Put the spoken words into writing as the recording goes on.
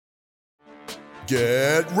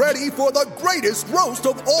Get ready for the greatest roast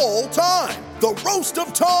of all time, the Roast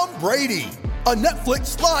of Tom Brady, a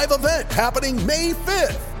Netflix live event happening May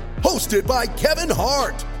 5th. Hosted by Kevin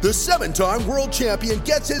Hart, the 7-time world champion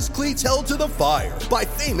gets his cleats held to the fire by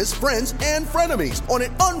famous friends and frenemies on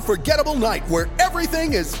an unforgettable night where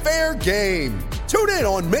everything is fair game. Tune in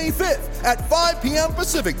on May 5th at 5 p.m.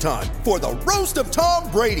 Pacific time for the Roast of Tom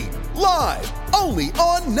Brady, live only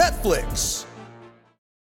on Netflix.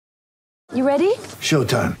 You ready?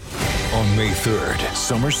 Showtime. On May 3rd,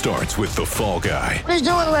 summer starts with The Fall Guy. Let's do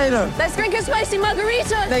it later. Let's drink a spicy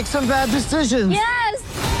margarita. Make some bad decisions. Yes!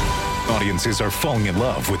 Audiences are falling in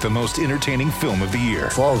love with the most entertaining film of the year.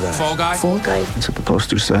 Fall Guy. Fall Guy? Fall guy. That's what the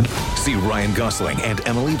poster said. See Ryan Gosling and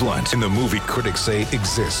Emily Blunt in the movie critics say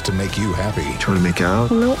exists to make you happy. Trying to make it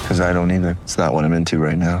out? Nope. Because I don't either. It's not what I'm into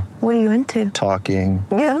right now. What are you into? Talking.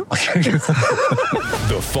 Yeah.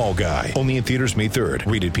 The Fall Guy. Only in theaters May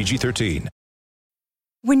 3rd. Rated PG-13.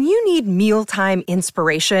 When you need mealtime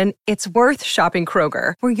inspiration, it's worth shopping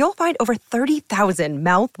Kroger, where you'll find over 30,000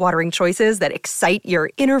 mouth-watering choices that excite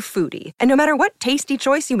your inner foodie. And no matter what tasty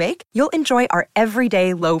choice you make, you'll enjoy our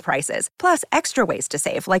everyday low prices, plus extra ways to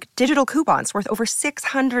save, like digital coupons worth over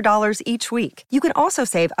 $600 each week. You can also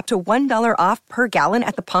save up to $1 off per gallon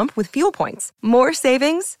at the pump with fuel points. More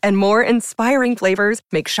savings and more inspiring flavors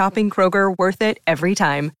make shopping Kroger worth it every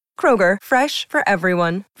time. Kroger, fresh for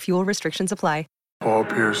everyone. Fuel restrictions apply. Paul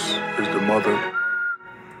Pierce is the mother.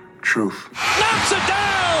 Truth. Knocks it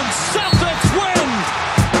down! Celtics win!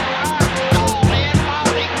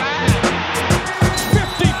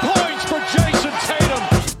 50 points for Jason Tatum.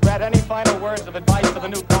 Brad, any final words of advice for the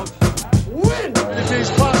new coach? Win!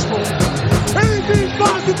 Anything's possible. Anything's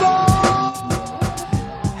possible!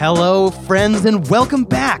 Hello, friends, and welcome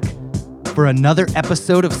back for another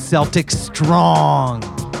episode of Celtics Strong.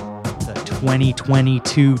 The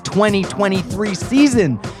 2022-2023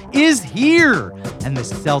 season is here, and the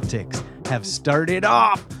Celtics have started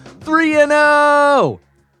off 3-0.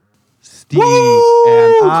 Steve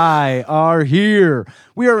and I are here.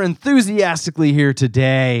 We are enthusiastically here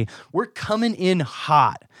today. We're coming in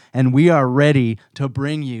hot, and we are ready to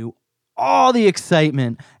bring you all the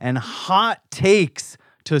excitement and hot takes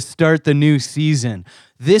to start the new season.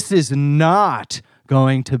 This is not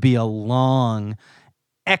going to be a long,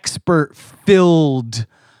 expert-filled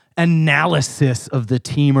analysis of the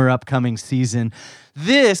team or upcoming season.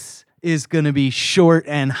 This is going to be short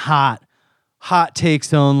and hot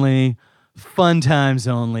takes only, fun times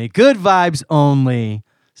only, good vibes only.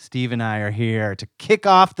 Steve and I are here to kick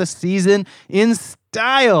off the season in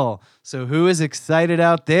style. So who is excited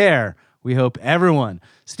out there? We hope everyone.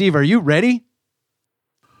 Steve, are you ready?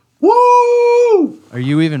 Woo! Are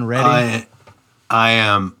you even ready? I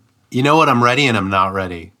am. You know what? I'm ready and I'm not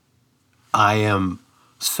ready. I am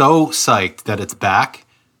so psyched that it's back,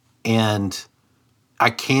 and I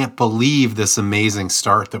can't believe this amazing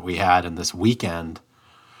start that we had in this weekend.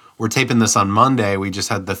 We're taping this on Monday. We just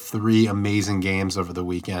had the 3 amazing games over the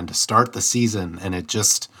weekend to start the season, and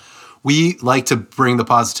we like to bring the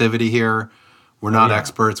positivity here. We're not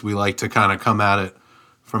experts. We like to kind of come at it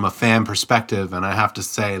from a fan perspective, and I have to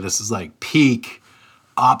say this is like peak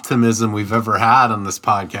optimism we've ever had on this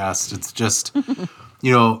podcast. It's just,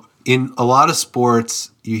 in a lot of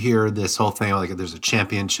sports, you hear this whole thing like there's a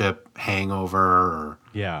championship hangover or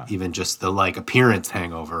even just the appearance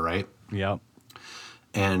hangover, right? Yep.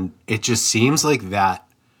 And it just seems like that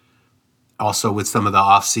also with some of the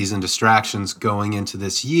off-season distractions going into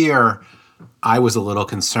this year, I was a little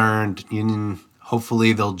concerned.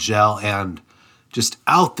 Hopefully they'll gel and just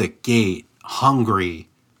out the gate, hungry,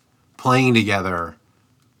 playing together,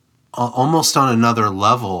 almost on another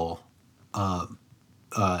level.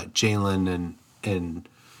 Jalen and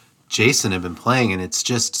Jason have been playing, and it's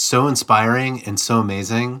just so inspiring and so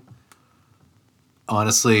amazing.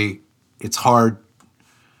 Honestly, it's hard.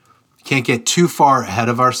 Can't get too far ahead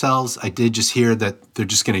of ourselves. I did just hear that they're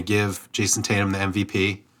just going to give Jason Tatum the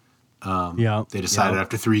MVP. They decided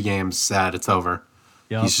after 3 games that it's over.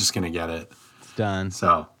 He's just going to get it. It's done.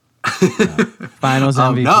 So Finals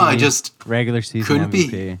MVP. No, I just regular season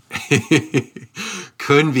MVP.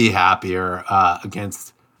 Couldn't be happier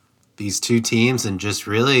against these 2 teams, and just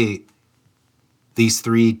really these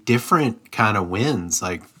 3 different kind of wins,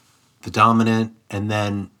 like the dominant, and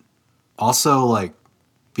then also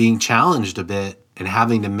being challenged a bit and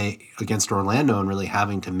having to make against Orlando and really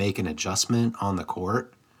having to make an adjustment on the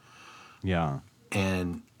court. Yeah.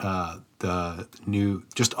 And the new,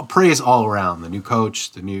 just praise all around, the new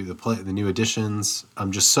coach, the new additions.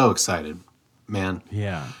 I'm just so excited, man.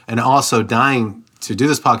 Yeah. And also dying to do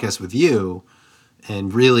this podcast with you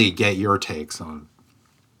and really get your takes on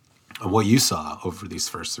what you saw over these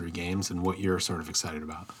first 3 games and what you're sort of excited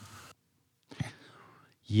about.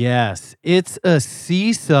 Yes, it's a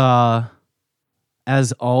seesaw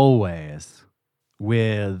as always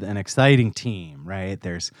with an exciting team, right?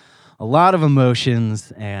 There's a lot of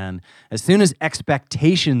emotions, and as soon as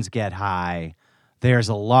expectations get high, there's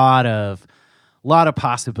a lot of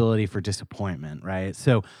possibility for disappointment, right?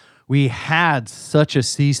 So we had such a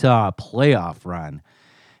seesaw playoff run,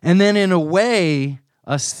 and then in a way,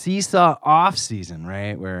 a seesaw off season,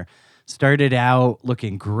 right? Where started out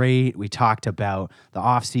looking great. We talked about the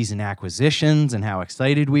off-season acquisitions and how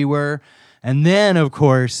excited we were. And then, of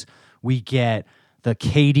course, we get the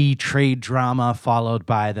KD trade drama followed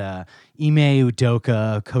by the Ime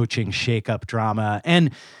Udoka coaching shakeup drama.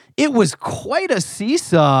 And it was quite a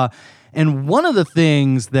seesaw. And one of the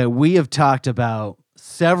things that we have talked about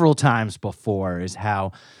several times before is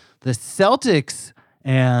how the Celtics,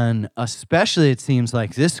 and especially it seems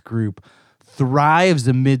like this group, thrives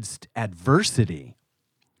amidst adversity.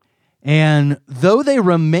 And though they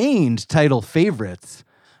remained title favorites,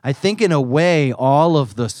 I think in a way all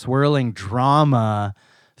of the swirling drama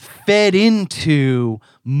fed into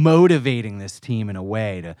motivating this team in a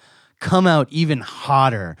way to come out even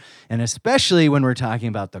hotter. And especially when we're talking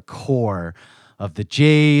about the core of the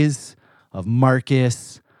Jays, of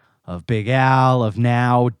Marcus, of Big Al, of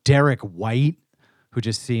now Derek White, who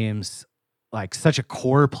just seems like such a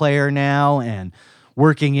core player now, and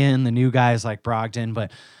working in the new guys like Brogdon.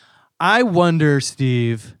 But I wonder,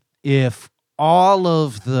 Steve, if all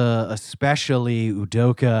of the, especially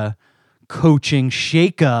Udoka coaching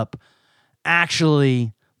shakeup,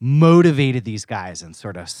 actually motivated these guys and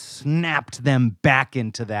sort of snapped them back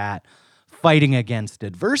into that fighting against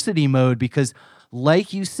adversity mode. Because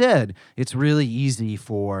like you said, it's really easy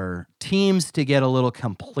for teams to get a little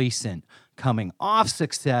complacent coming off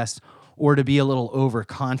success, or to be a little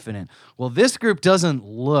overconfident. Well, this group doesn't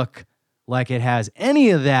look like it has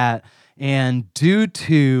any of that. And due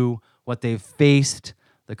to what they've faced,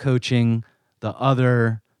 the coaching, the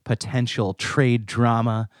other potential trade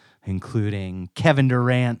drama, including Kevin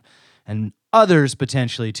Durant and others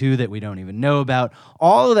potentially too that we don't even know about,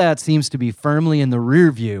 all of that seems to be firmly in the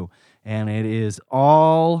rear view. And it is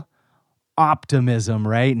all optimism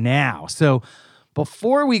right now. So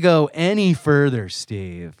before we go any further,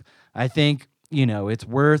 Steve, I think, it's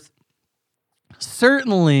worth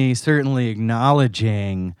certainly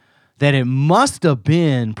acknowledging that it must have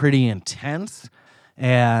been pretty intense.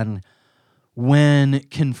 And when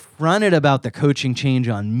confronted about the coaching change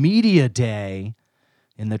on media day,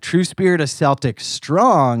 in the true spirit of Celtics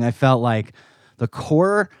strong, I felt like the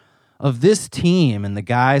core of this team and the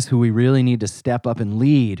guys who we really need to step up and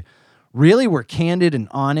lead really were candid and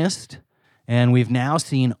honest. And we've now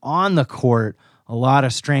seen on the court a lot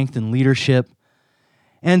of strength and leadership.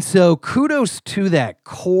 And so kudos to that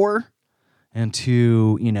core and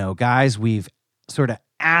to, guys we've sort of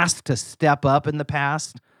asked to step up in the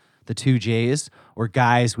past, the 2 J's, or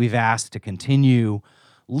guys we've asked to continue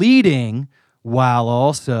leading while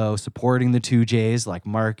also supporting the 2 J's like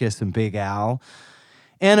Marcus and Big Al.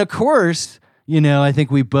 And of course, I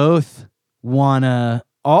think we both want to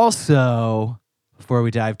also, before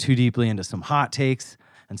we dive too deeply into some hot takes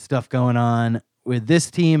and stuff going on with this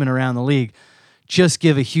team and around the league, just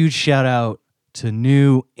give a huge shout out to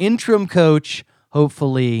new interim coach.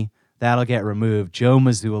 Hopefully that'll get removed, Joe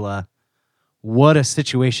Mazzulla. What a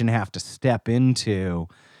situation to have to step into.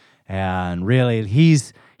 And really,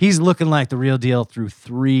 he's looking like the real deal through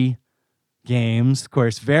 3 games. Of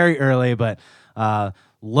course, very early, but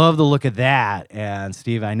love the look of that. And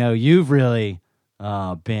Steve, I know you've really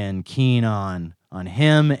been keen on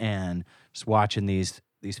him and just watching these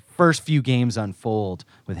first few games unfold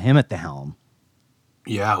with him at the helm.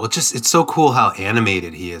 Yeah, well, it's so cool how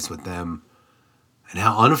animated he is with them and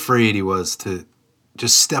how unafraid he was to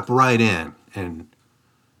just step right in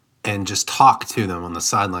and just talk to them on the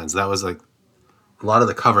sidelines. That was like a lot of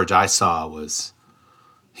the coverage I saw was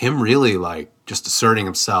him really like just asserting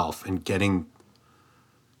himself and getting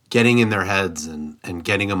in their heads and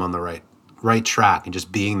getting them on the right track and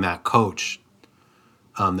just being that coach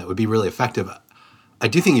that would be really effective. I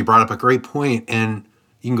do think you brought up a great point, and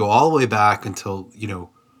you can go all the way back until,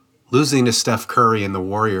 losing to Steph Curry and the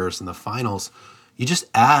Warriors in the finals. You just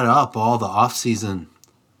add up all the offseason,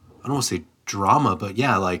 I don't want to say drama, but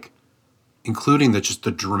yeah, like including the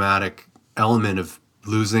dramatic element of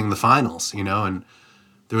losing the finals, and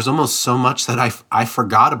there was almost so much that I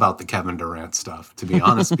forgot about the Kevin Durant stuff, to be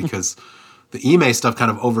honest, because the Ime stuff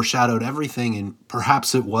kind of overshadowed everything, and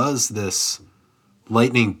perhaps it was this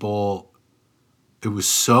lightning bolt. It was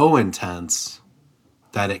so intense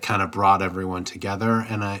that it kind of brought everyone together,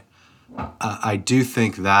 and I do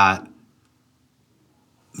think that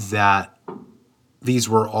these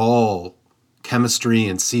were all chemistry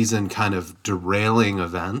and season kind of derailing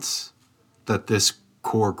events that this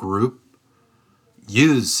core group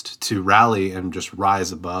used to rally and just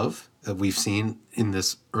rise above that we've seen in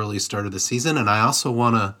this early start of the season. And I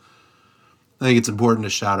think it's important to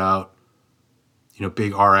shout out,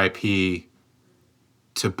 big RIP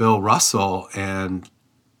to Bill Russell and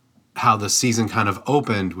how the season kind of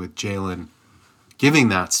opened with Jalen giving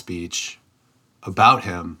that speech about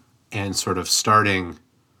him and sort of starting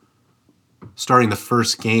the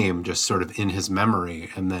first game just sort of in his memory,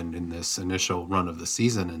 and then in this initial run of the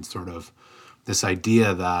season, and sort of this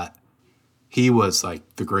idea that he was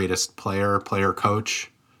like the greatest player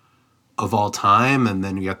coach of all time. And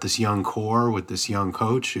then you got this young core with this young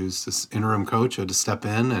coach who's this interim coach who had to step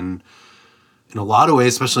in. And in a lot of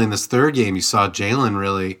ways, especially in this third game, you saw Jason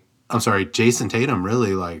Tatum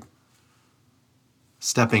really like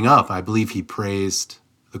stepping up. I believe he praised,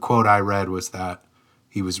 the quote I read was that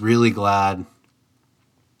he was really glad.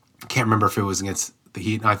 I can't remember if it was against the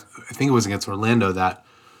Heat. I think it was against Orlando that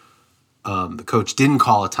the coach didn't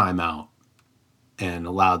call a timeout and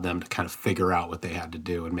allowed them to kind of figure out what they had to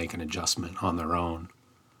do and make an adjustment on their own.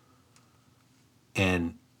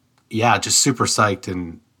 And yeah, just super psyched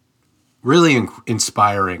and really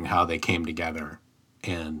inspiring how they came together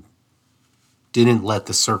and didn't let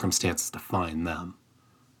the circumstances define them.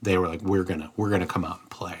 They were like, we're gonna come out and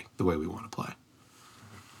play the way we want to play.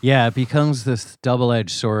 Yeah, it becomes this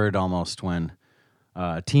double-edged sword almost when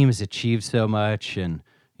a team has achieved so much, and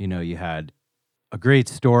you had a great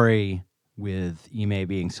story with Ime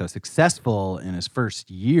being so successful in his first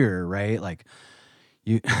year, right? Like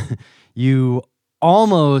you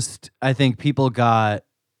almost, I think people got,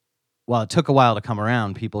 well, it took a while to come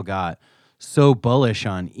around. People got so bullish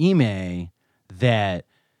on Ime that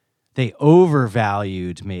they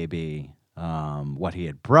overvalued maybe what he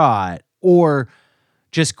had brought, or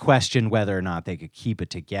just questioned whether or not they could keep it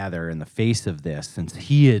together in the face of this, since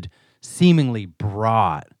he had seemingly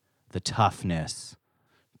brought the toughness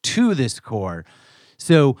to this core.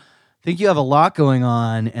 So I think you have a lot going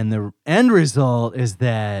on, and the end result is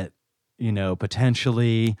that,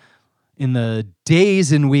 potentially in the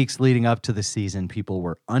days and weeks leading up to the season, people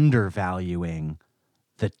were undervaluing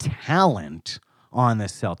the talent on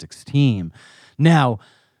this Celtics team. Now,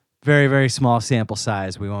 very, very small sample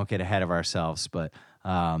size. We won't get ahead of ourselves, but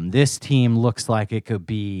this team looks like it could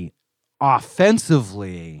be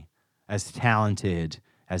offensively as talented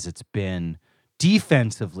as it's been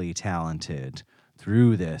defensively talented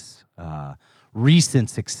through this recent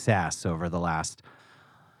success over the last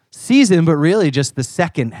season, but really just the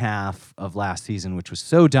second half of last season, which was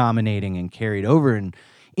so dominating and carried over and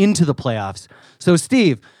into the playoffs. So,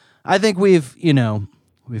 Steve, I think we've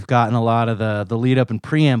gotten a lot of the lead up and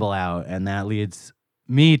preamble out, and that leads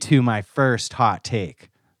me to my first hot take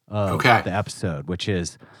of the episode, which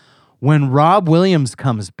is when Rob Williams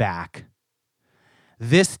comes back,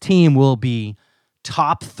 this team will be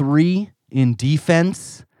top 3 in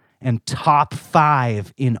defense and top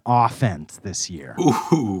 5 in offense this year.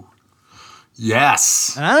 Ooh,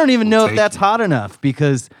 yes. And I don't even know if that's hot enough,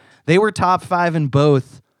 because they were top 5 in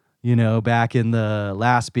both, back in the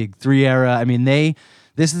last Big 3 era. I mean,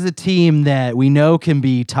 this is a team that we know can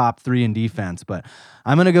be top 3 in defense, but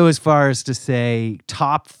I'm going to go as far as to say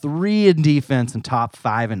top 3 in defense and top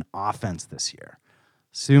 5 in offense this year,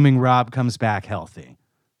 assuming Rob comes back healthy.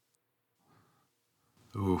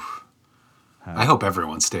 Oof. I hope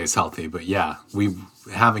everyone stays healthy, but yeah,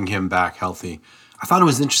 having him back healthy. I thought it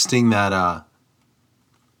was interesting that I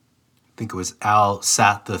think it was Al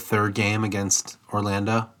sat the third game against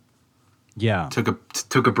Orlando. Yeah. Took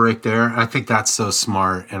a break there. I think that's so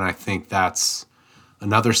smart, and I think that's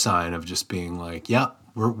another sign of just being like, yep,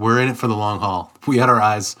 we're in it for the long haul. We had our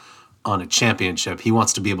eyes on a championship. He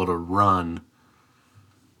wants to be able to run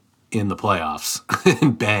in the playoffs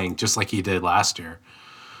and bang, just like he did last year.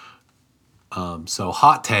 So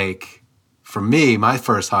hot take for me, my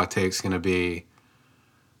first hot take is going to be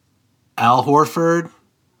Al Horford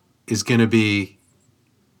is going to be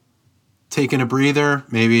taking a breather,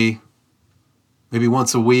 maybe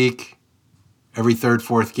once a week, every third,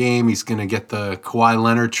 fourth game. He's going to get the Kawhi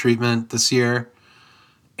Leonard treatment this year.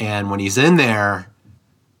 And when he's in there,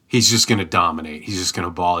 he's just going to dominate. He's just going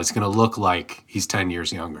to ball. He's going to look like he's 10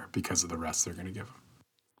 years younger because of the rest they're going to give him.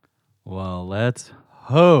 Well, let's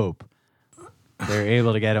hope they're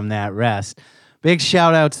able to get him that rest. Big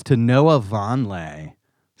shout outs to Noah Vonleh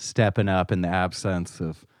stepping up in the absence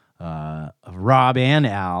of Rob and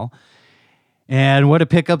Al. And what a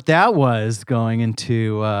pickup that was going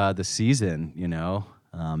into the season,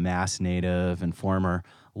 Mass native and former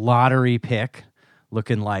lottery pick,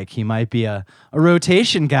 looking like he might be a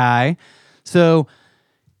rotation guy. So,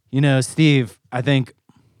 Steve, I think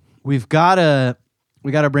we got to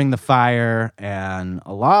bring the fire, and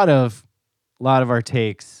a lot of our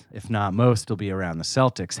takes, if not most, will be around the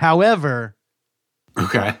Celtics. However,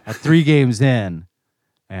 okay, at 3 games in,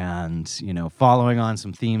 and following on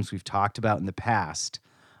some themes we've talked about in the past,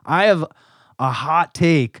 I have a hot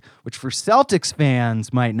take, which for Celtics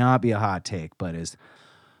fans might not be a hot take, but is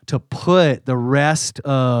to put the rest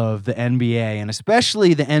of the NBA and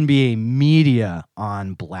especially the NBA media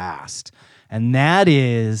on blast. And that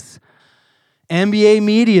is, NBA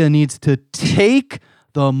media needs to take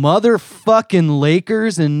the motherfucking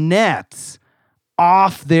Lakers and Nets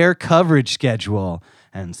off their coverage schedule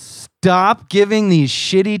and stop giving these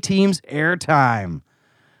shitty teams airtime.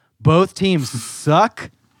 Both teams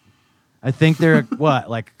suck. I think they're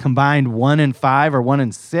combined 1-5 or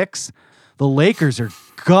 1-6. The Lakers are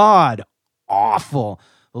god awful.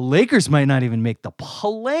 The Lakers might not even make the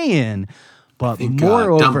play-in, but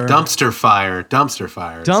moreover, dumpster fire. Dumpster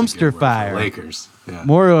fire. Lakers. Yeah.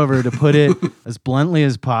 Moreover, to put it as bluntly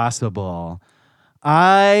as possible,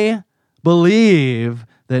 I believe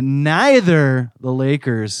that neither the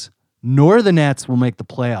Lakers nor the Nets will make the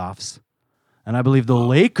playoffs, and I believe the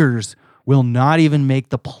Lakers will not even make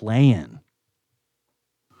the play-in.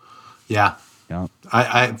 Yeah. Yeah.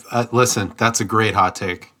 I listen, that's a great hot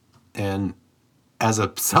take. And as a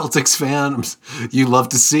Celtics fan, you love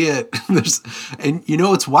to see it. And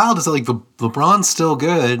what's wild is like LeBron's still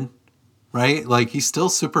good, right? Like he's still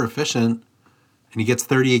super efficient and he gets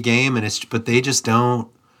 30 a game but they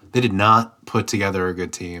did not put together a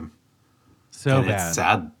good team. So bad. It's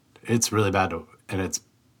sad. It's really bad and it's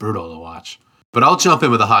brutal to watch. But I'll jump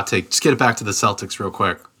in with a hot take. Just get it back to the Celtics real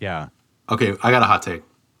quick. Yeah. Okay, I got a hot take.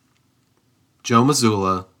 Joe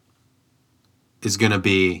Mazzulla is going to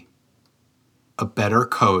be a better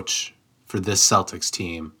coach for this Celtics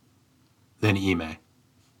team than Ime.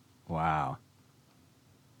 Wow.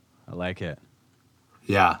 I like it.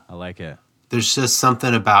 Yeah. I like it. There's just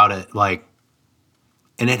something about it,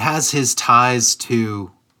 and it has his ties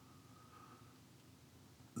to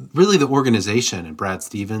really the organization and Brad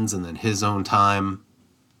Stevens and then his own time.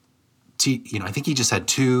 I think he just had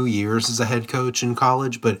 2 years as a head coach in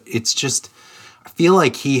college, but it's just, I feel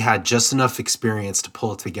like he had just enough experience to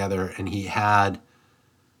pull it together, and he had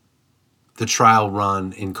the trial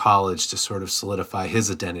run in college to sort of solidify his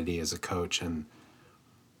identity as a coach. And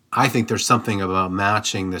I think there's something about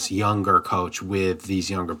matching this younger coach with these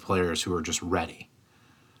younger players who are just ready.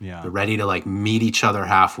 Yeah. They're ready to meet each other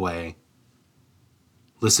halfway,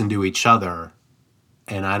 listen to each other.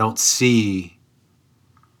 And I don't see,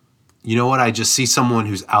 I just see someone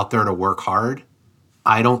who's out there to work hard.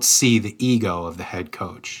 I don't see the ego of the head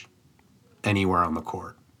coach anywhere on the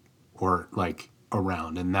court or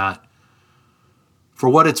around. And that, for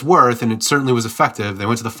what it's worth, and it certainly was effective, they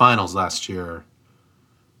went to the finals last year.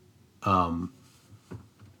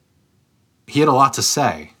 He had a lot to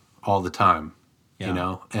say all the time,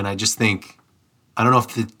 and I just think, I don't know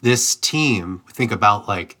if this team, think about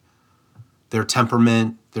their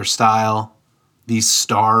temperament, their style, these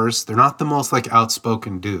stars, they're not the most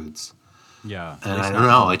outspoken dudes. Yeah. And I don't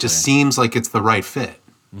know, it just seems like it's the right fit.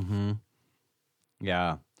 Mm-hmm.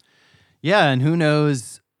 Yeah. Yeah, and who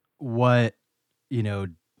knows what,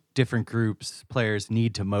 different groups, players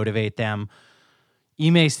need to motivate them.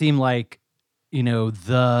 Ime seem like,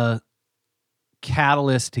 the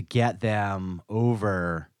catalyst to get them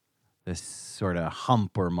over this sort of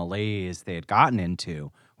hump or malaise they had gotten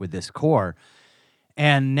into with this core.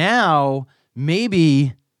 And now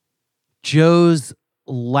maybe Joe's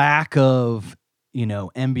lack of,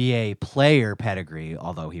 NBA player pedigree,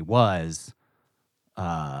 although he was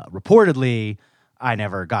reportedly, I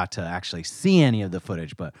never got to actually see any of the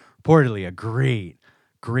footage, but reportedly a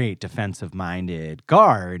great defensive-minded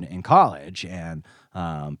guard in college and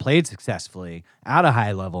played successfully at a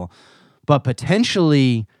high level, but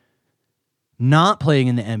potentially not playing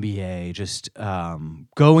in the NBA, just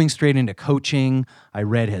going straight into coaching. I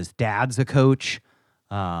read his dad's a coach.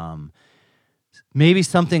 Maybe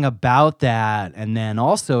something about that. And then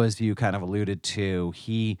also, as you kind of alluded to,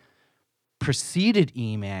 he preceded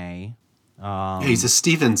Ime. He's a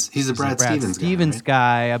Stevens. He's a Brad Stevens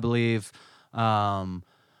guy, right? I believe.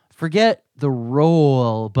 Forget the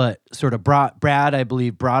role, but sort of Brad, I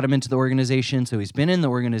believe, brought him into the organization. So he's been in the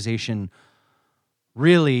organization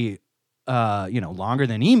really, longer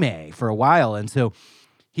than Ime for a while. And so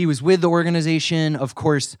he was with the organization. Of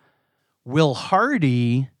course, Will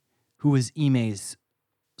Hardy, who was Ime's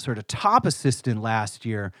sort of top assistant last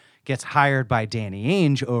year, gets hired by Danny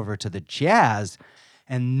Ainge over to the Jazz.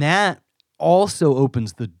 And that also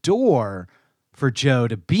opens the door for Joe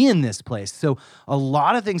to be in this place. So a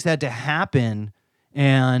lot of things had to happen,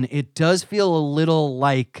 and it does feel a little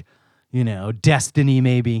like, destiny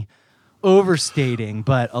maybe overstating,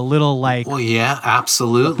 but a little like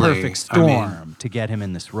absolutely the perfect storm to get him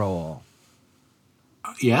in this role.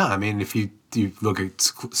 Yeah, I mean, if you look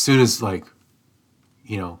at as soon as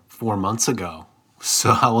 4 months ago,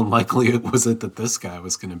 so how unlikely was it that this guy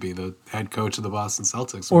was going to be the head coach of the Boston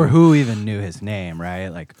Celtics? Or who even knew his name,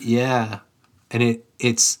 right? Yeah, and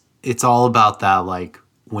it's all about that.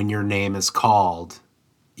 When your name is called,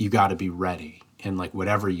 you got to be ready, and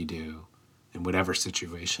whatever you do, in whatever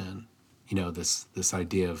situation, this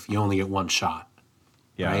idea of you only get one shot,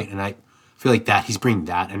 right? And I feel like that he's bringing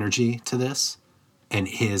that energy to this, and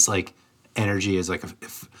his energy is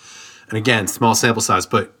and again, small sample size,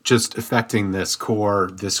 but just affecting this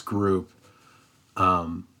group.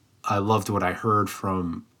 I loved what I heard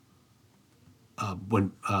from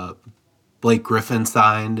when Blake Griffin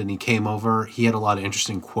signed and he came over. He had a lot of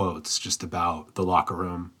interesting quotes just about the locker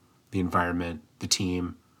room, the environment, the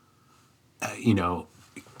team.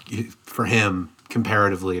 For him,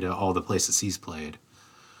 comparatively to all the places he's played.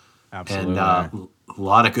 Absolutely. And a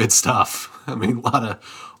lot of good stuff. I mean, a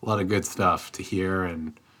lot of good stuff to hear.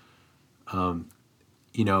 And,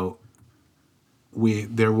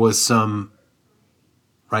 there was some,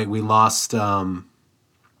 right, we lost one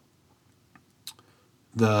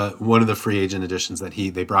of the free agent additions that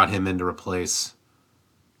they brought him in to replace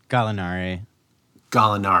Gallinari,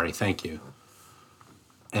 thank you.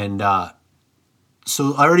 And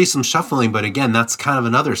so already some shuffling, but again, that's kind of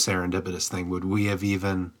another serendipitous thing. Would we have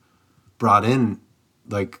even brought in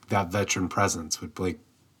that veteran presence? Would Blake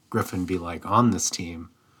Griffin be on this team,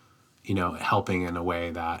 helping in a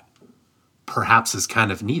way that perhaps is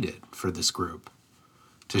kind of needed for this group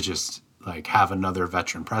to just have another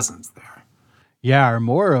veteran presence there? Yeah, or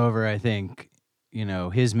moreover, I think,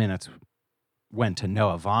 his minutes went to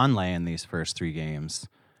Noah Vonleh in these first 3 games,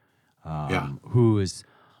 who is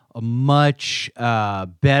a much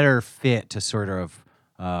better fit to sort of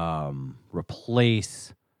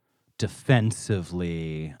replace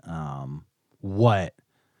defensively what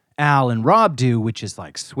Al and Rob do, which is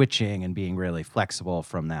switching and being really flexible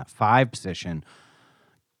from that 5 position.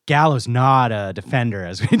 Gallo's not a defender,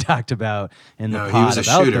 as we talked about in the pod about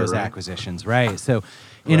shooter, those right? acquisitions, right? So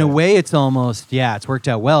in a way, it's almost, it's worked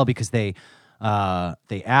out well because they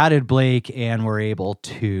added Blake and were able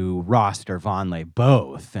to roster Vonleh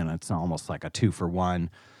both, and it's almost like a 2-for-1.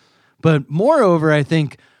 But moreover, I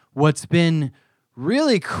think what's been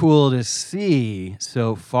really cool to see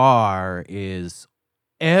so far is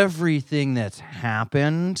everything that's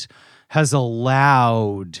happened has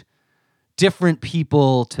allowed different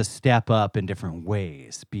people to step up in different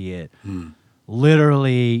ways, be it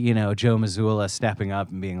literally, Joe Mazzulla stepping up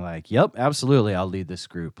and being like, yep, absolutely, I'll lead this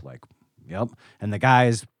group. Yep. And the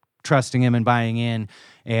guys trusting him and buying in,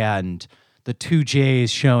 and the 2 J's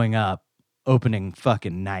showing up opening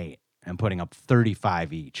fucking night and putting up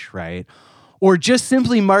 35 each, right? Or just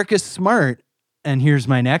simply Marcus Smart, and here's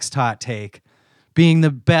my next hot take, being the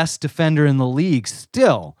best defender in the league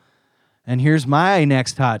still. And here's my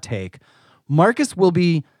next hot take. Marcus will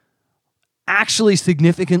be actually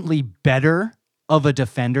significantly better of a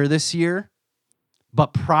defender this year,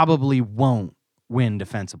 but probably won't win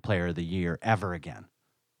Defensive Player of the Year ever again.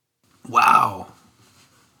 Wow.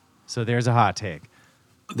 So there's a hot take.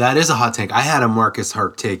 That is a hot take. I had a Marcus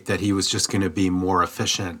Hart take that he was just going to be more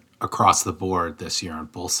efficient across the board this year on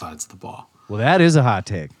both sides of the ball. Well, that is a hot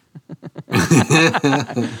take.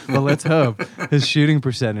 Well, let's hope his shooting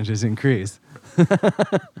percentages increase.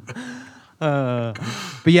 But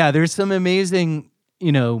yeah, there's some amazing,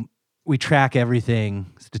 we track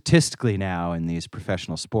everything statistically now in these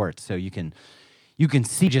professional sports. So you can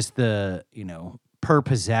see just the, per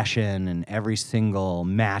possession and every single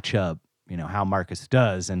matchup, how Marcus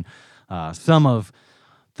does. And some of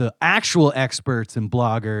the actual experts and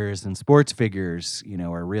bloggers and sports figures,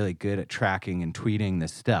 are really good at tracking and tweeting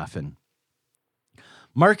this stuff. And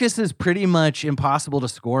Marcus is pretty much impossible to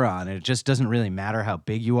score on. It just doesn't really matter how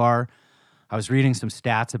big you are. I was reading some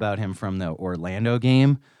stats about him from the Orlando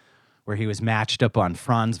game where he was matched up on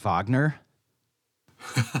Franz Wagner.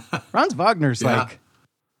 Franz Wagner's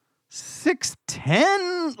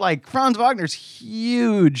 6'10", Franz Wagner's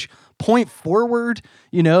huge point forward,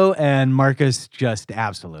 and Marcus just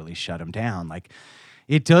absolutely shut him down.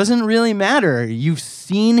 It doesn't really matter. You've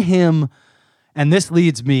seen him, and this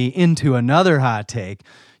leads me into another hot take.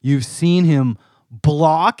 You've seen him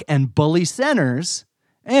block and bully centers,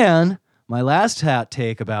 and my last hot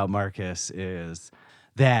take about Marcus is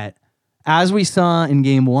that, as we saw in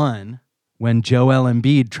game 1, when Joel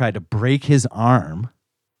Embiid tried to break his arm,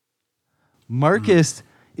 Marcus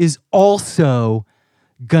is also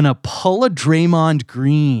gonna pull a Draymond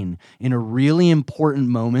Green in a really important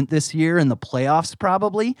moment this year in the playoffs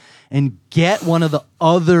probably and get one of the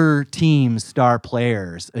other team's star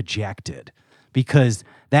players ejected, because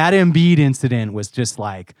that Embiid incident was just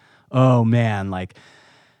like, oh man, like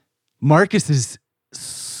Marcus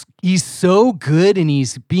he's so good and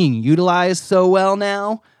he's being utilized so well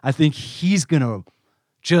now. I think he's gonna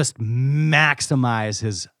just maximize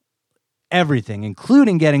his everything,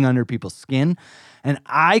 including getting under people's skin. And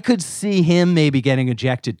I could see him maybe getting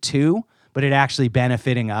ejected too, but it actually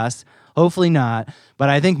benefiting us. Hopefully not. But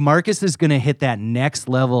I think Marcus is going to hit that next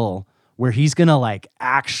level where he's going to like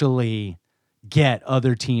actually get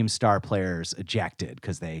other team star players ejected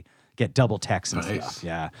because they get double techs and stuff.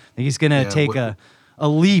 Yeah. I think he's going to take a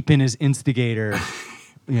leap in his instigator,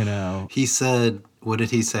 you know. He said, what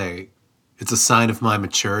did he say? It's a sign of my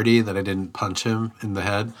maturity that I didn't punch him in the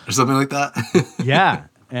head or something like that. Yeah,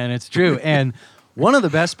 and it's true. And one of the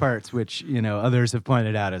best parts, which, you know, others have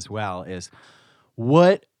pointed out as well, is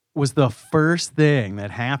what was the first thing that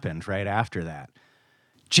happened right after that?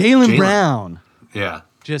 Jaylen Brown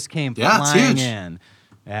just came flying in.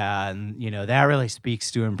 And, you know, that really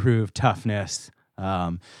speaks to improved toughness.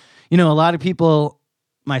 You know, a lot of people,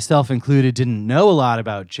 myself included, didn't know a lot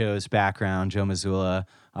about Joe's background, Joe Mazzulla.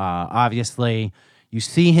 Obviously, you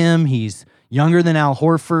see him. He's younger than Al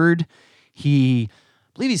Horford. I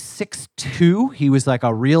believe he's 6'2". He was like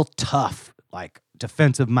a real tough, like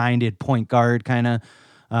defensive-minded point guard kind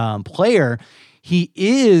of player. He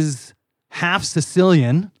is half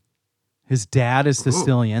Sicilian. His dad is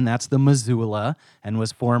Sicilian. That's the Mazzulla, and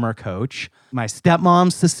was former coach. My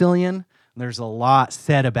stepmom's Sicilian. There's a lot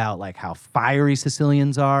said about like how fiery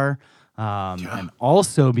Sicilians are, and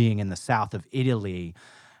also being in the south of Italy,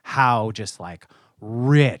 how just like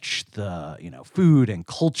rich the, you know, food and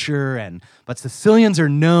culture, but Sicilians are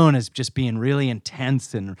known as just being really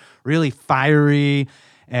intense and really fiery.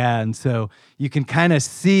 And so you can kind of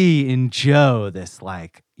see in Joe this,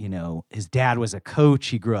 like, you know, his dad was a coach,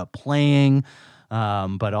 he grew up playing,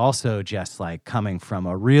 but also just like coming from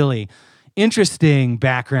a really interesting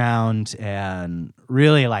background and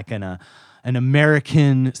really like an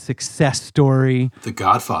American success story. The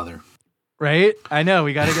Godfather. Right? I know,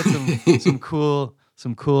 we got to get some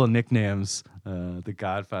cool nicknames. The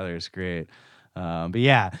Godfather is great. But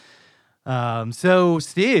yeah. So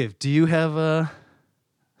Steve, do you have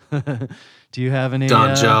any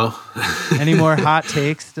Don Joe? Any more hot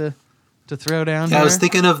takes to throw down? Yeah, I was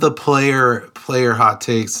thinking of the player hot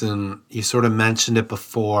takes, and you sort of mentioned it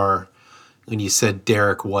before when you said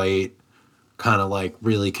Derek White kind of like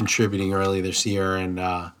really contributing early this year, and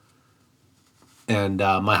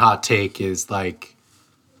my hot take is like,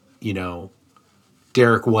 you know,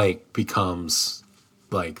 Derek White becomes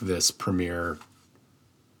like this premier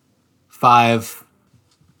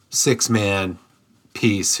 5-6 man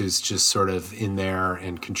piece who's just sort of in there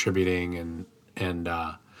and contributing, and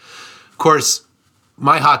of course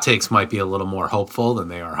my hot takes might be a little more hopeful than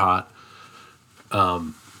they are hot,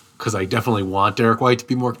 because I definitely want Derek White to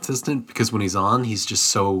be more consistent, because when he's on, he's just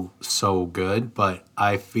so good. But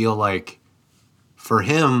I feel like for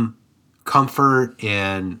him, comfort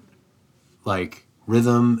and like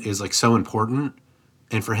rhythm is like so important,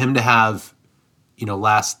 and for him to have, you know,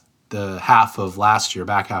 the back half of last year,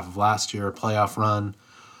 playoff run,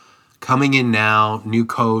 coming in now, new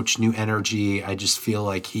coach, new energy. I just feel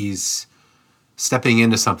like he's stepping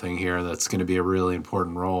into something here that's going to be a really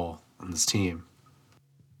important role on this team.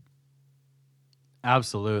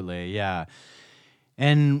 Absolutely, yeah.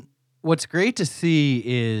 And what's great to see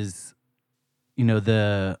is, you know,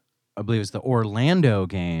 I believe it was the Orlando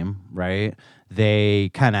game, right?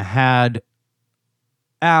 They kind of had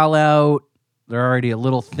Al out. They're already a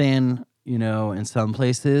little thin, you know, in some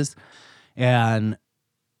places. And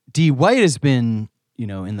D. White has been, you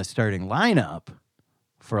know, in the starting lineup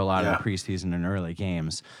for a lot of the preseason and early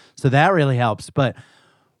games. So that really helps. But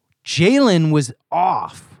Jaylen was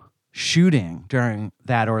off shooting during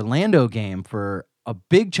that Orlando game for a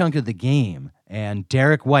big chunk of the game. And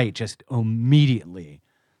Derek White just immediately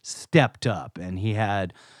stepped up. And he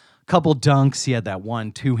had a couple dunks. He had that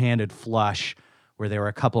one two-handed flush where there were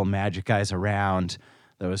a couple of Magic guys around.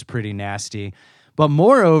 That was pretty nasty. But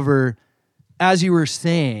moreover, as you were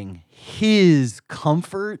saying, his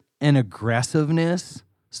comfort and aggressiveness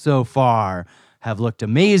so far have looked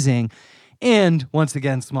amazing. And once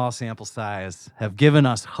again, small sample size, have given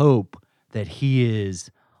us hope that he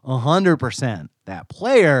is 100% that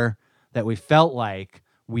player that we felt like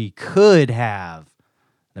we could have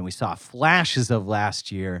than we saw flashes of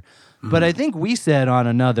last year. But I think we said on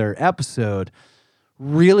another episode,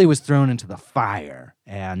 really was thrown into the fire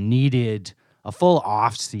and needed a full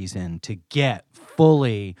off season to get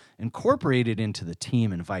fully incorporated into the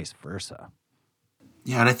team and vice versa.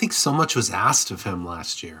 Yeah, and I think so much was asked of him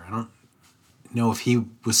last year. I don't know if he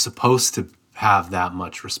was supposed to have that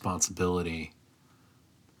much responsibility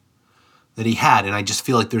that he had. And I just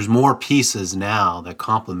feel like there's more pieces now that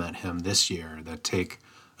complement him this year that take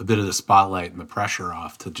a bit of the spotlight and the pressure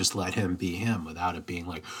off to just let him be him without it being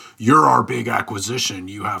like, you're our big acquisition,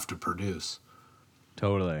 you have to produce.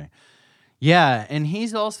 Totally. Yeah, and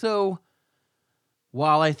he's also,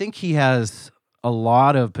 while I think he has a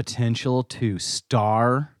lot of potential to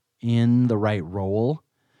star in the right role,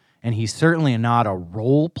 and he's certainly not a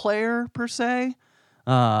role player per se,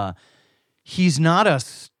 he's not a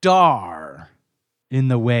star in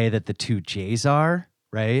the way that the two Jays are,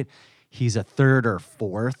 right? He's a third or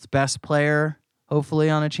fourth best player, hopefully,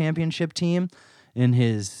 on a championship team in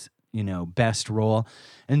his, best role.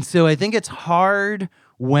 And so I think it's hard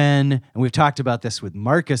when, and we've talked about this with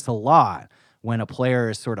Marcus a lot, when a player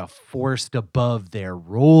is sort of forced above their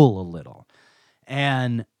role a little.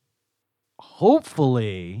 And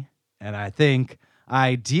hopefully, and I think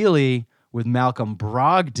ideally with Malcolm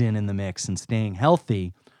Brogdon in the mix and staying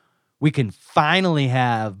healthy, we can finally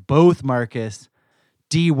have both Marcus,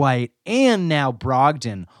 D. White, and now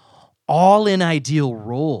Brogdon all in ideal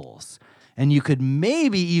roles. And you could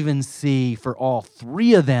maybe even see for all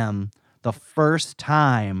three of them the first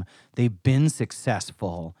time they've been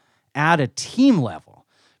successful at a team level,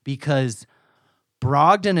 because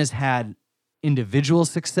Brogdon has had individual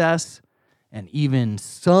success and even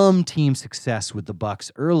some team success with the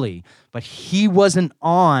Bucks early, but he wasn't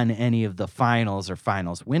on any of the finals or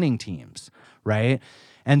finals winning teams, right?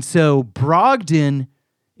 And so Brogdon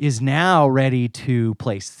is now ready to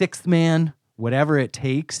play sixth man, whatever it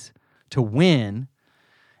takes to win.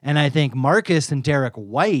 And I think Marcus and Derek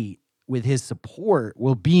White, with his support,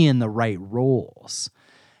 will be in the right roles.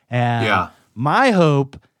 And my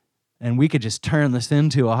hope, and we could just turn this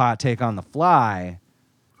into a hot take on the fly.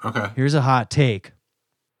 Okay. Here's a hot take.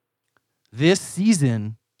 This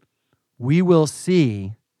season, we will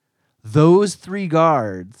see those three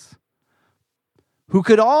guards who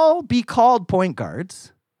could all be called point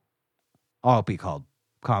guards, all be called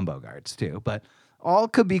combo guards too, but all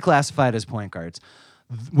could be classified as point guards.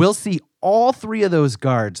 We'll see all three of those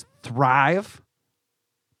guards thrive,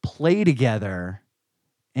 play together,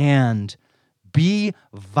 and be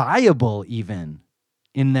viable even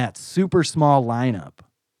in that super small lineup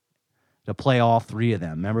to play all three of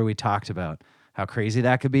them. Remember we talked about how crazy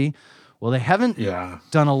that could be? Well, they haven't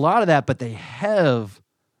done a lot of that, but they have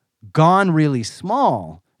gone really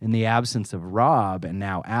small in the absence of Rob and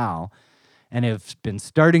now Al, and have been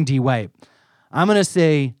starting D. White. I'm going to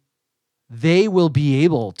say they will be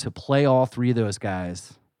able to play all three of those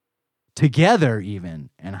guys together even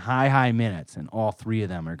in high minutes, and all three of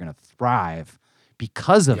them are going to thrive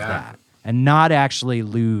because of that and not actually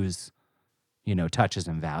lose, touches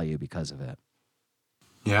and value because of it.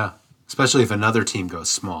 Yeah, especially if another team goes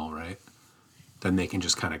small, right? Then they can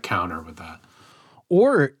just kind of counter with that.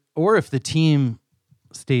 Or if the team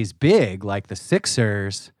stays big, like the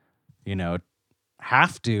Sixers,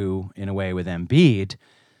 have to, in a way, with Embiid,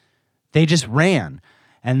 they just ran.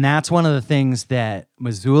 And that's one of the things that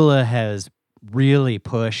Mazzulla has really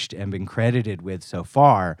pushed and been credited with so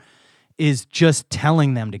far, is just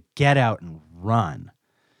telling them to get out and run.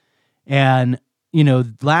 And,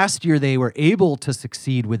 last year they were able to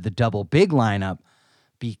succeed with the double big lineup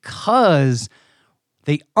because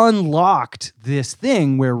they unlocked this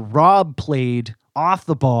thing where Rob played off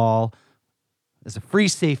the ball as a free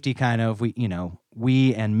safety kind of.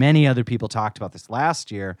 We and many other people talked about this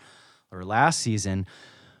last year or last season.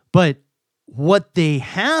 But what they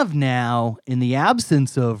have now, in the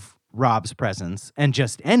absence of Rob's presence, and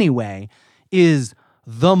just anyway, is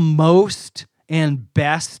the most and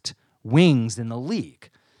best wings in the league.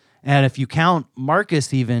 And if you count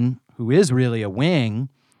Marcus even, who is really a wing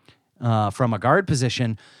from a guard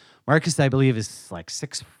position, Marcus, I believe, is like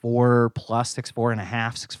 6'4 plus 6'4 and a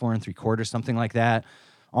half, 6'4 and 3/4, something like that.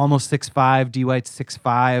 Almost 6'5. D. White's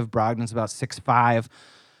 6'5. Brogdon's about 6'5.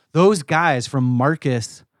 Those guys from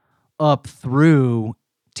Marcus up through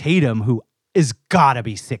Tatum, who is got to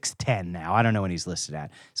be 6'10 now. I don't know what he's listed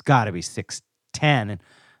at. It's got to be 6'10, and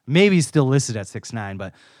maybe he's still listed at 6'9,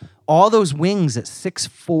 but all those wings at 6'4,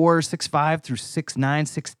 6'5 through 6'9,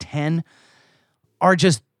 6'10 are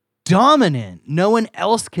just dominant. No one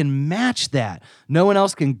else can match that. No one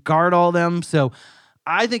else can guard all them. So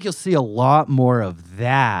I think you'll see a lot more of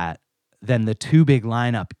that than the two big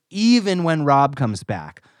lineup, even when Rob comes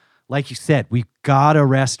back. Like you said, we've got to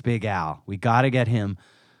rest Big Al. We got to get him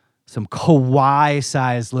some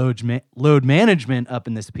Kawhi-sized load management up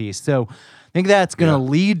in this piece. So I think that's going to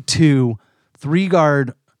lead to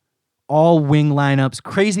 3-guard, all-wing lineups,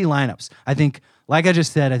 crazy lineups. I think, like I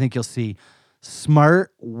just said, I think you'll see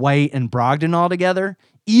Smart, White, and Brogdon all together,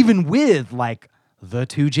 even with, like, the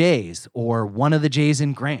 2 Jays or one of the Jays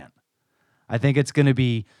in Grant. I think it's going to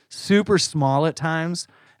be super small at times,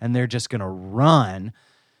 and they're just going to run.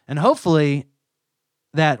 And hopefully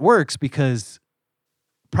that works, because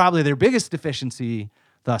probably their biggest deficiency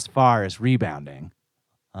thus far is rebounding.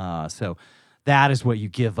 So that is what you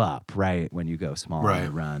give up, right, when you go small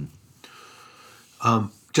and run.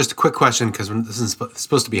 Just a quick question, because this is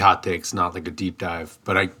supposed to be hot takes, not like a deep dive,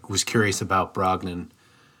 but I was curious about Brogdon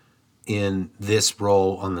in this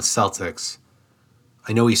role on the Celtics.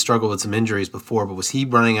 I know he struggled with some injuries before, but was he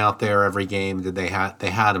running out there every game? Did they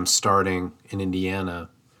had him starting in Indiana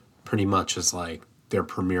pretty much as like their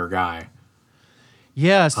premier guy?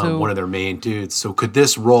 Yeah, so one of their main dudes. So could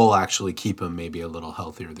this role actually keep him maybe a little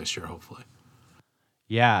healthier this year, hopefully?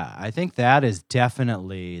 Yeah, I think that is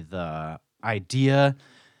definitely the idea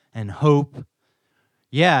and hope.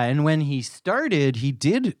 Yeah, and when he started, he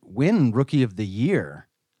did win Rookie of the Year.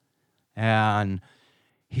 And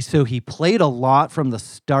he played a lot from the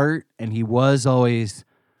start, and he was always,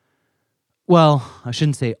 well, I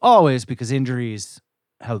shouldn't say always, because injuries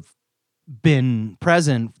have been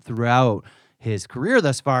present throughout his career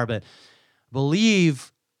thus far, but I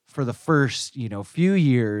believe for the first, few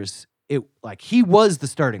years, he was the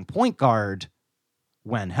starting point guard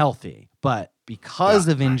when healthy, but because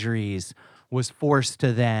of injuries was forced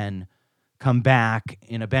to then come back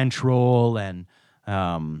in a bench role and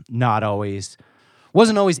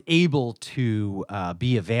wasn't always able to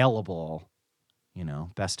be available,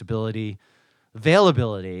 best ability,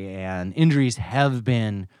 availability, and injuries have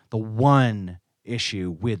been the one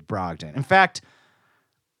issue with Brogdon. In fact,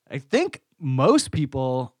 I think most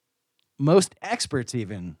experts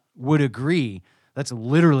even would agree that's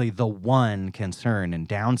literally the one concern and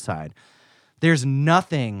downside. There's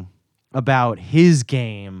nothing about his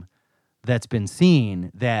game that's been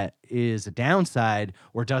seen that is a downside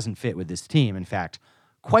or doesn't fit with this team. In fact,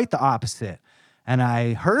 quite the opposite. And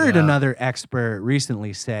I heard another expert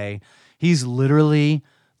recently say he's literally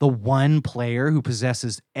the one player who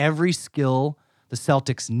possesses every skill the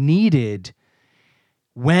Celtics needed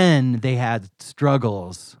when they had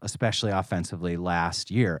struggles, especially offensively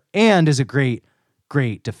last year, and is a great,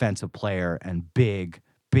 great defensive player and big,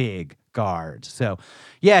 big guard. So,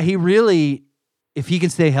 yeah, he really, if he can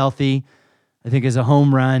stay healthy, I think is a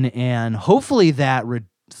home run, and hopefully that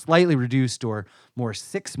slightly reduced or more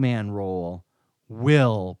 6-man role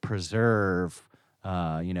will preserve,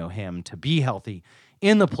 him to be healthy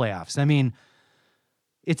in the playoffs. I mean,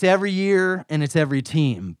 it's every year and it's every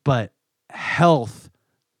team, but health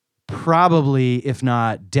probably, if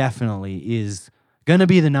not definitely, is going to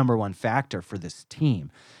be the number one factor for this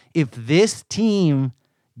team. If this team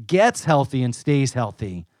gets healthy and stays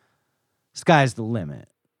healthy, sky's the limit.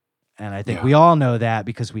 And I think we all know that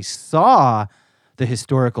because we saw the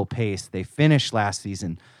historical pace they finished last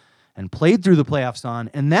season and played through the playoffs on.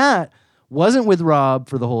 And that wasn't with Rob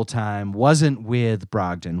for the whole time, wasn't with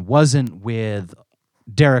Brogdon, wasn't with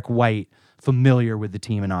Derek White, familiar with the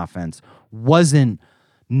team in offense, wasn't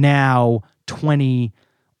now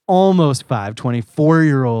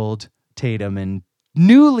 24-year-old Tatum and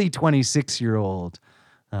newly 26-year-old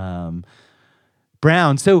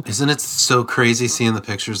Brown. So isn't it so crazy seeing the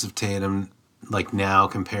pictures of Tatum like now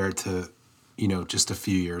compared to, just a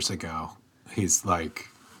few years ago? He's like,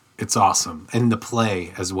 it's awesome. And the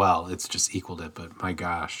play as well. It's just equaled it, but my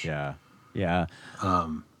gosh. Yeah.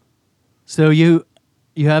 So you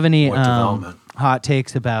have any hot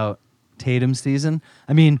takes about Tatum's season?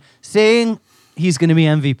 I mean, saying he's going to be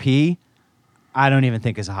MVP, I don't even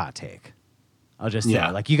think is a hot take. I'll just say,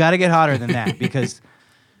 you got to get hotter than that because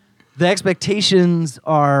the expectations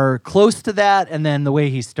are close to that, and then the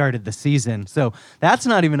way he started the season. So that's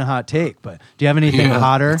not even a hot take, but do you have anything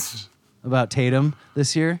hotter about Tatum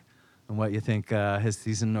this year and what you think his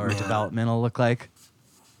season or development will look like?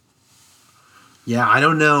 Yeah, I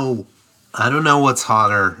don't know what's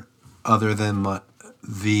hotter other than what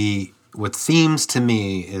seems to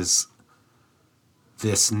me is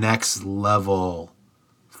this next level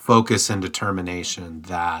focus and determination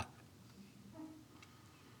that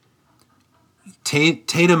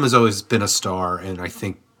Tatum has always been a star, and I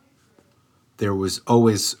think there was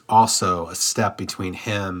always also a step between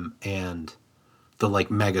him and the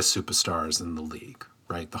mega superstars in the league,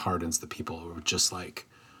 right? The Hardens, the people who were just like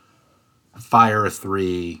fire a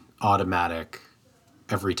three, automatic,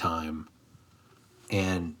 every time.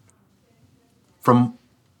 And from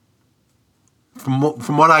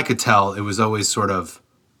what I could tell, it was always sort of,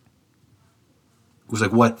 it was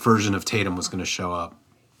like what version of Tatum was going to show up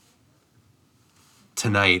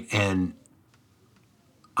tonight. And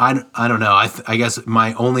I don't know. I guess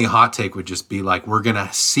my only hot take would just be like, we're going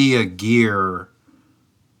to see a gear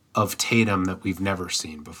of Tatum that we've never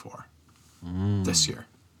seen before this year.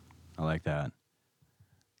 I like that.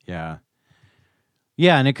 Yeah.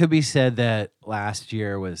 Yeah, and it could be said that last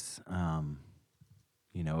year was, a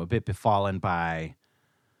bit befallen by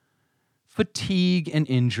fatigue and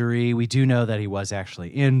injury. We do know that he was actually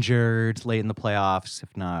injured late in the playoffs,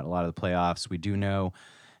 if not a lot of the playoffs. We do know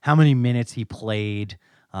how many minutes he played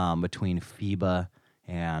between FIBA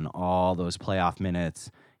and all those playoff minutes.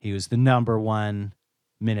 He was the number one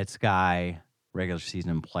minutes guy, regular season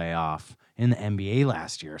and playoff in the NBA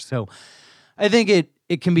last year. So I think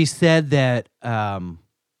it can be said that among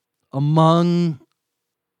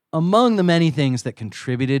the many things that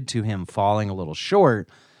contributed to him falling a little short,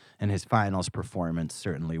 and his finals performance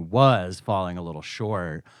certainly was falling a little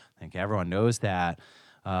short, I think everyone knows that,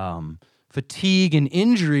 fatigue and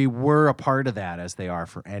injury were a part of that, as they are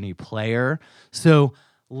for any player. So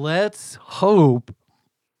let's hope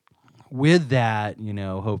with that,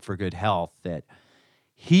 hope for good health, that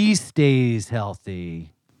he stays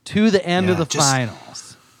healthy to the end of the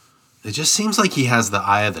finals. It just seems like he has the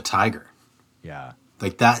eye of the tiger. Yeah.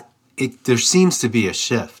 Like that, there seems to be a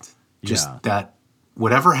shift. Just that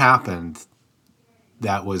whatever happened,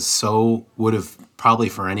 that would have probably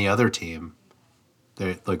for any other team,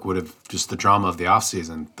 would have just the drama of the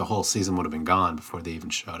offseason, the whole season would have been gone before they even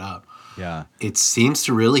showed up. Yeah. It seems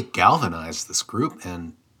to really galvanize this group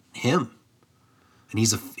and him. And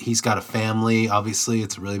he's got a family, obviously.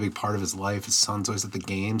 It's a really big part of his life. His son's always at the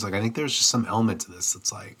games. Like, I think there's just some element to this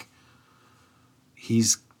that's like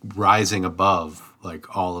he's rising above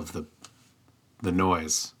like all of the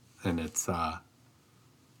noise. And it's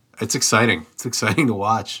exciting. It's exciting to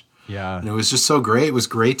watch. Yeah. And it was just so great. It was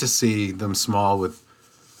great to see them small with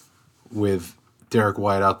Derek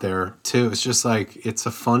White out there too. It's just like, it's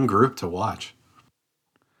a fun group to watch.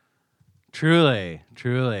 Truly,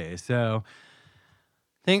 truly. So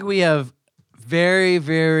I think we have very,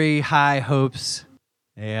 very high hopes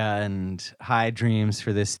and high dreams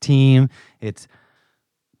for this team. It's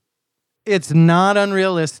not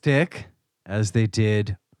unrealistic, as they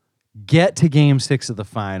did get to Game 6 of the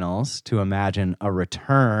finals, to imagine a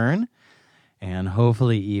return and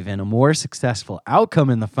hopefully even a more successful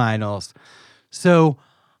outcome in the finals. So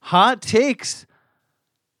hot takes,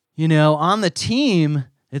 on the team,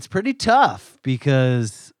 it's pretty tough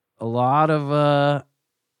because a lot of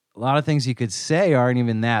things you could say aren't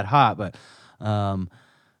even that hot, but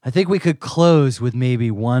I think we could close with maybe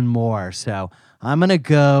one more. So I'm going to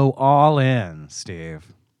go all in, Steve.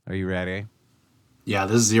 Are you ready? Yeah,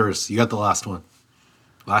 this is yours. You got the last one.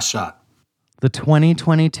 Last shot. The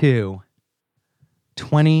 2022-2023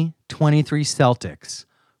 Celtics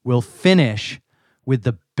will finish with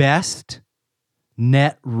the best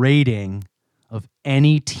net rating of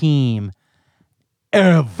any team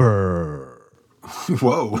ever.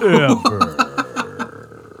 Whoa.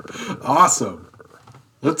 Ever. Awesome.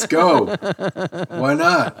 Let's go. Why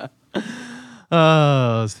not?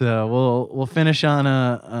 Oh, so we'll finish on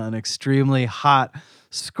an extremely hot,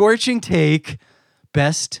 scorching take.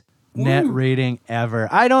 Best net rating ever.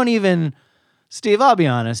 Steve, I'll be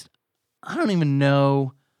honest, I don't even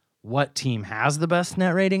know what team has the best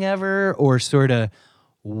net rating ever, or sort of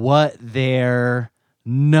what their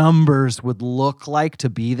numbers would look like to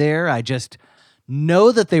be there. I just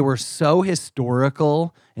know that they were so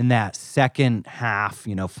historical in that second half,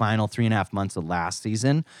 final 3.5 months of last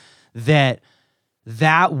season, that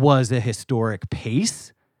was a historic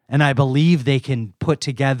pace. And I believe they can put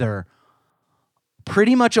together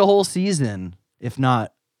pretty much a whole season, if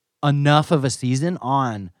not enough of a season,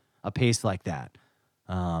 on a pace like that.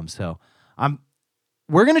 So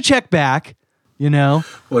we're going to check back, Well,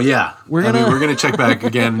 yeah. We're going to check back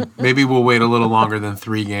again. Maybe we'll wait a little longer than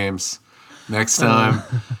 3 games next time.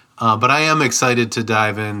 But I am excited to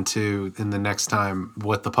dive into, in the next time,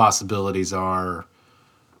 what the possibilities are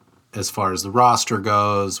as far as the roster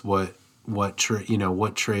goes, what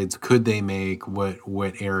trades could they make,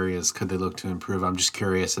 what areas could they look to improve. I'm just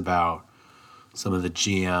curious about some of the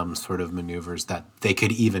GM sort of maneuvers that they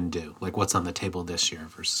could even do, like what's on the table this year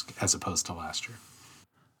versus as opposed to last year.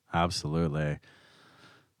 Absolutely.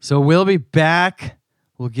 So we'll be back.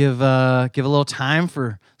 We'll give a little time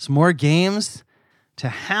for some more games to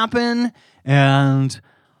happen, and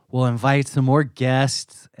we'll invite some more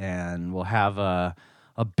guests, and we'll have a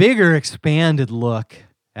bigger, expanded look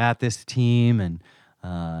at this team and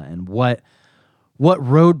what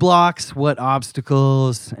roadblocks, what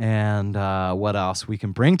obstacles, and what else we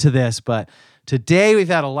can bring to this. But today we've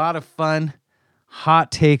had a lot of fun.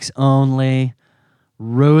 Hot takes only.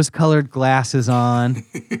 Rose-colored glasses on.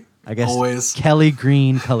 I guess always Kelly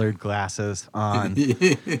green colored glasses on.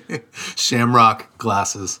 Shamrock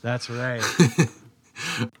glasses. That's right.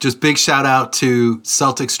 Just big shout out to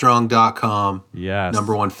CelticStrong.com. Yes.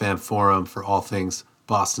 #1 fan forum for all things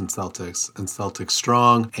Boston Celtics and Celtics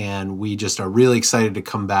Strong. And we just are really excited to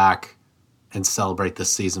come back and celebrate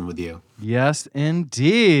this season with you. Yes,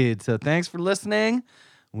 indeed. So thanks for listening.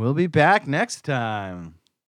 We'll be back next time.